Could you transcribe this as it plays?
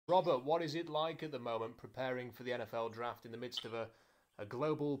Robert, what is it like at the moment preparing for the NFL draft in the midst of a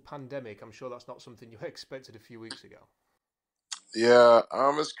global pandemic? I'm sure that's not something you expected a few weeks ago. Yeah,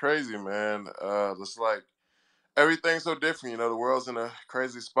 it's crazy, man. It's like everything's so different. The world's in a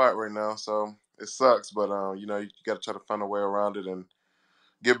crazy spot right now, so it sucks. But you got to try to find a way around it and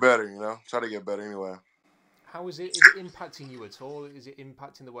get better. Try to get better anyway. How is it? Is it impacting you at all? Is it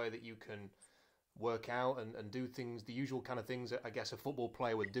impacting the way that you can work out and do things, the usual kind of things that I guess a football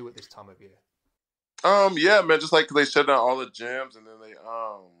player would do at this time of year? Yeah, man. Just like they shut down all the gyms, and then they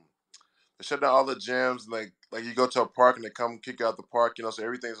shut down all the gyms, and like you go to a park and they come kick you out the park. So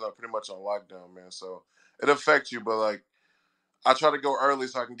everything's pretty much on lockdown, man. So it affects you, but like I try to go early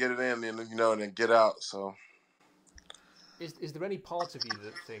so I can get it in, and and then get out. So. Is there any part of you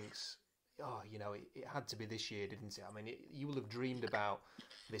that thinks, oh, it had to be this year, didn't it? I mean, you will have dreamed about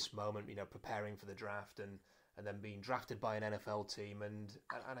this moment, preparing for the draft and then being drafted by an NFL team, and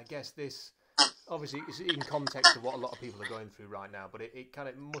I guess this obviously is in context of what a lot of people are going through right now, but it kind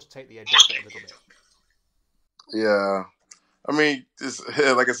of must take the edge off it a little bit. Yeah. I mean, just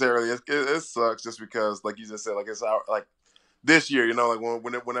like I said earlier, it sucks just because, like you just said, like it's our like this year,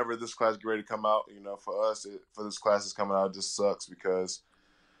 like whenever this class get ready to come out, for us, for this class is coming out, it just sucks because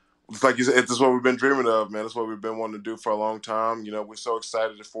it's like you said, it's what we've been dreaming of, man. It's what we've been wanting to do for a long time. We're so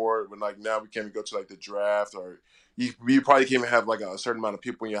excited for it. When like now we can't even go to like the draft, or you probably can't even have like a certain amount of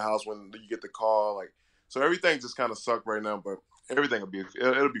people in your house when you get the call. Like so, everything just kind of sucked right now, but everything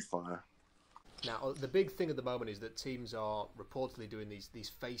it'll be fine. Now, the big thing at the moment is that teams are reportedly doing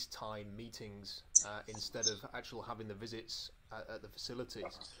these FaceTime meetings instead of actual having the visits at the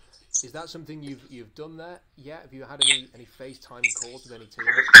facilities. Is that something you've done there yet? Have you had any FaceTime calls with any teams?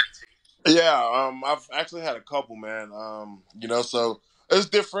 Yeah, I've actually had a couple, man. So it's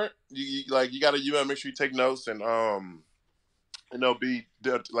different. You got to make sure you take notes and be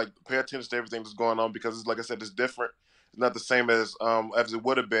like pay attention to everything that's going on because it's like I said, it's different. It's not the same as it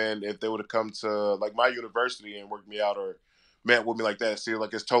would have been if they would have come to like my university and worked me out or met with me like that. See,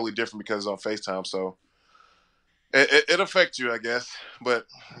 like it's totally different because it's on FaceTime. So it affects you, I guess, but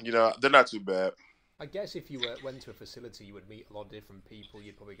they're not too bad. I guess if you went to a facility, you would meet a lot of different people.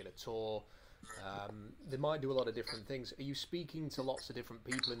 You'd probably get a tour. They might do a lot of different things. Are you speaking to lots of different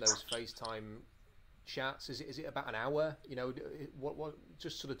people in those FaceTime chats? Is it about an hour? What?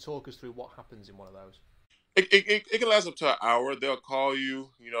 Just sort of talk us through what happens in one of those. It can last up to an hour. They'll call you.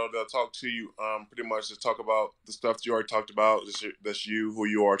 They'll talk to you. Pretty much just talk about the stuff that you already talked about. That's you, who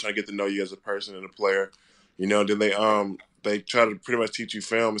you are, trying to get to know you as a person and a player. Then they try to pretty much teach you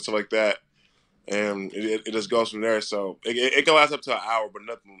film and stuff like that, and it just goes from there. So it can last up to an hour, but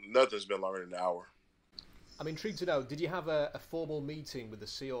nothing's been longer than an hour. I'm intrigued to know. Did you have a formal meeting with the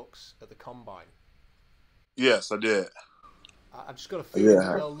Seahawks at the combine? Yes, I did. I've just got a feeling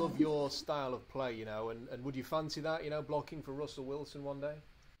that they'll love your style of play, and would you fancy that, blocking for Russell Wilson one day?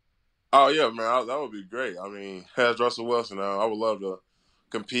 Oh yeah, man, that would be great. I mean, as Russell Wilson, I would love to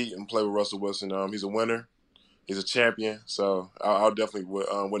compete and play with Russell Wilson. He's a winner, he's a champion, so I definitely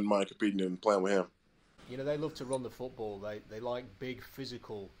wouldn't mind competing and playing with him. They love to run the football. They like big,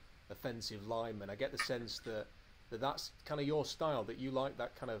 physical, offensive linemen. I get the sense that's kind of your style. That you like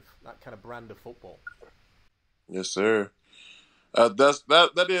that kind of brand of football. Yes, sir. That's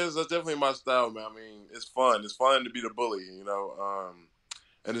definitely my style, man. I mean, it's fun. It's fun to be the bully,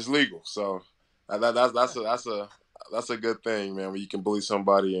 and it's legal. So that's a good thing, man. When you can bully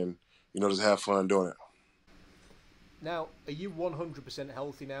somebody and just have fun doing it. Now, are you 100%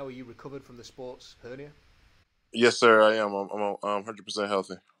 healthy now? Are you recovered from the sports hernia? Yes, sir. I am. I'm 100%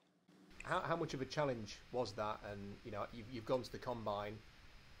 healthy. How much of a challenge was that? And you've gone to the combine,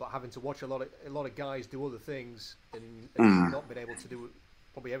 but having to watch a lot of guys do other things and you've not been able to do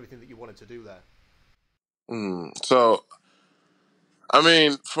probably everything that you wanted to do there. So, I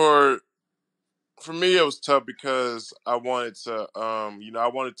mean, for me, it was tough because I wanted to, I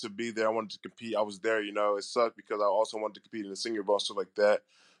wanted to be there. I wanted to compete. I was there. It sucked because I also wanted to compete in the Senior Bowl, stuff like that.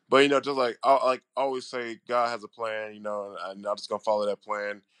 But just like I always say, God has a plan. And I'm just gonna follow that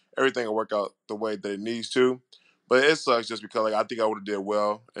plan. Everything will work out the way that it needs to. But it sucks just because like I think I would have did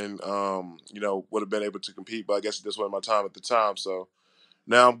well and would have been able to compete. But I guess it just wasn't my time at the time. So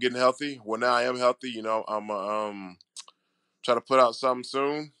now I'm getting healthy. Well, now I am healthy. I'm try to put out something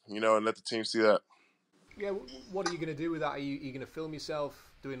soon. And let the team see that. Yeah, what are you going to do with that? Are you going to film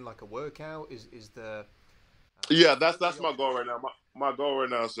yourself doing like a workout? Is the Yeah, that's my goal right now. My goal right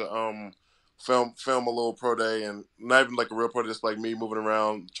now is to film a little pro day and not even like a real pro day, just like me moving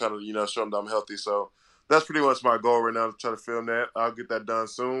around, trying to show them that I'm healthy. So that's pretty much my goal right now to try to film that. I'll get that done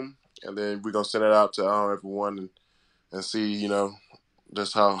soon, and then we're gonna send it out to everyone and see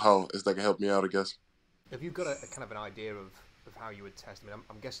just how if that can help me out, I guess. Have you got a kind of an idea of how you would test? I mean,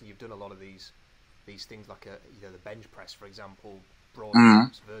 I'm guessing you've done a lot of these things like the bench press, for example, broad Mm-hmm.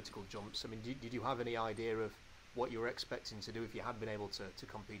 jumps, vertical jumps. I mean, did you have any idea of what you were expecting to do if you had been able to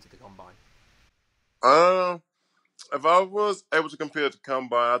compete at the combine? Um, if I was able to compare it to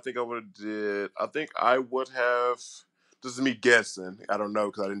combine, I think I would have did. I think I would have. This is me guessing. I don't know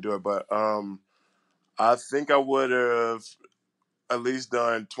because I didn't do it, but I think I would have at least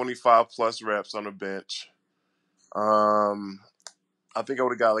done 25 plus reps on the bench. Um, I think I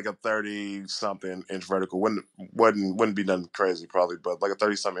would have got like a 30 something inch vertical. Wouldn't be nothing crazy probably, but like a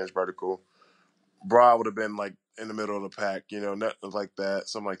 30 something inch vertical. Bra would have been like in the middle of the pack, nothing like that,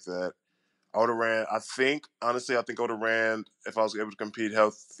 something like that. I would have ran. I think honestly, I think I would have ran if I was able to compete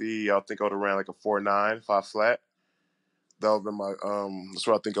healthy. I think I would have ran like a 4.9, 5 flat. That would have been my. That's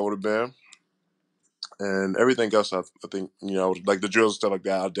what I think I would have been. And everything else, I think like the drills and stuff like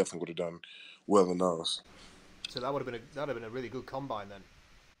that. I definitely would have done well in those. So that'd have been a really good combine then.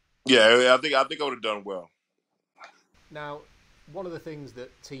 Yeah, I think I would have done well. Now, one of the things that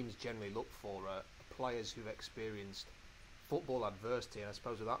teams generally look for are players who've experienced football adversity, and I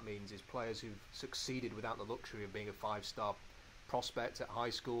suppose what that means is players who've succeeded without the luxury of being a five-star prospect at high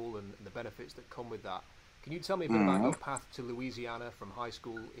school and the benefits that come with that. Can you tell me a bit about Hmm. your path to Louisiana from high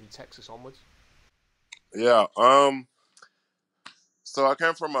school in Texas onwards? Yeah. So I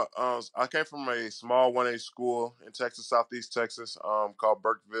came from a small 1A school in Texas, Southeast Texas, called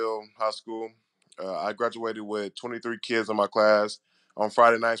Burkeville High School. I graduated with 23 kids in my class. On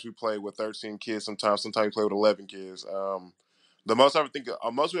Friday nights, we played with 13 kids. Sometimes we played with 11 kids. The most I ever think,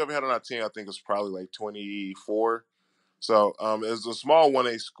 most we ever had on our team, I think, was probably like 24. So it was a small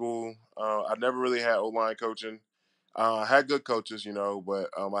 1A school. I never really had O-line coaching. I had good coaches, but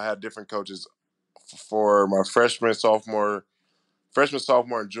I had different coaches for my freshman, sophomore,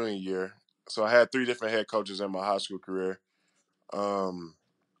 and junior year. So I had three different head coaches in my high school career. Um,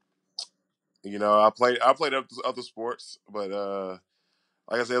 I played other sports, but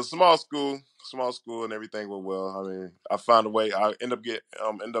like I said, it was small school, and everything went well. I mean, I found a way. I end up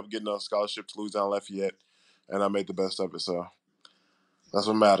getting a scholarship to Louisiana-Lafayette, and I made the best of it. So that's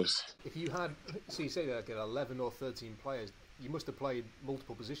what matters. If you had, so you say like 11 or 13 players, you must have played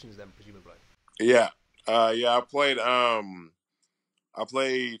multiple positions then, presumably. Yeah, yeah. I played. Oh,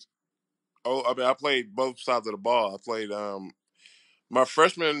 I mean, I played both sides of the ball. I played my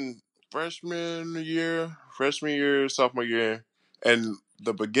freshman year, sophomore year, and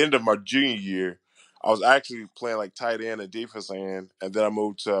the beginning of my junior year, I was actually playing like tight end and defense end, and then I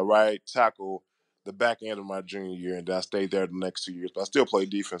moved to right tackle the back end of my junior year, and then I stayed there the next 2 years. But I still played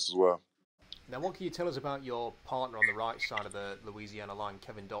defense as well. Now, what can you tell us about your partner on the right side of the Louisiana line,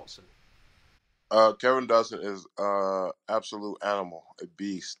 Kevin Dotson? Kevin Dawson is absolute animal, a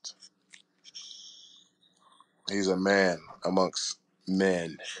beast. He's a man amongst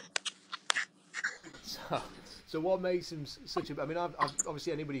men. So, so what makes him such a? I mean,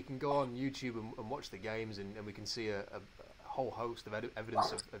 obviously anybody can go on YouTube and watch the games, and we can see a whole host of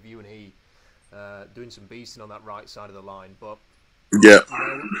evidence of you and he doing some beasting on that right side of the line. But Yeah.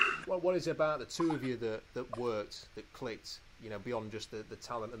 what is it about the two of you that worked, that clicked? Beyond just the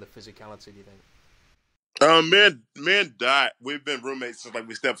talent and the physicality. Do you think? Me and Dot, we've been roommates since like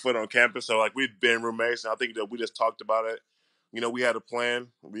we stepped foot on campus. So like we've been roommates, and I think that we just talked about it. We had a plan.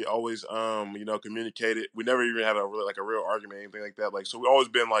 We always, communicated. We never even had a real argument, or anything like that. Like so, we always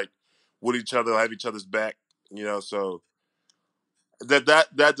been like with each other, have each other's back. So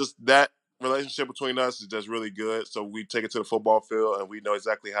that relationship between us is just really good. So we take it to the football field, and we know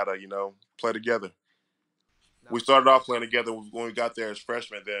exactly how to play together. We Now, started off playing together when we got there as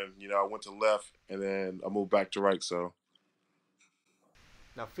freshmen. Then I went to left, and then I moved back to right. So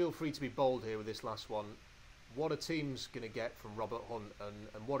now, feel free to be bold here with this last one. What are teams going to get from Robert Hunt,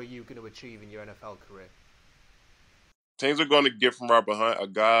 and what are you going to achieve in your NFL career? teams are going to get from Robert Hunt a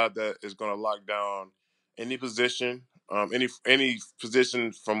guy that is going to lock down any position, any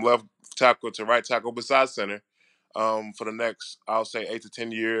position from left tackle to right tackle besides center, for the next, I'll say, 8 to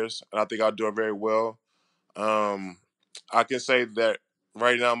 10 years, and I think I'll do it very well. Um, I can say that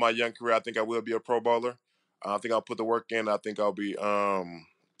right now in my young career, I think I will be a Pro Bowler. I think I'll put the work in. I think I'll be.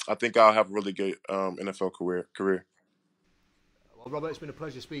 I think I'll have a really good NFL career. Well, Robert, it's been a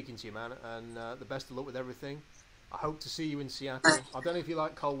pleasure speaking to you, man, and the best of luck with everything. I hope to see you in Seattle. I don't know if you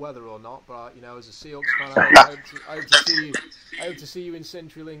like cold weather or not, but as a Seahawks fan, I hope to see you. I hope to see you in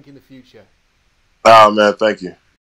CenturyLink in the future. Oh man, thank you.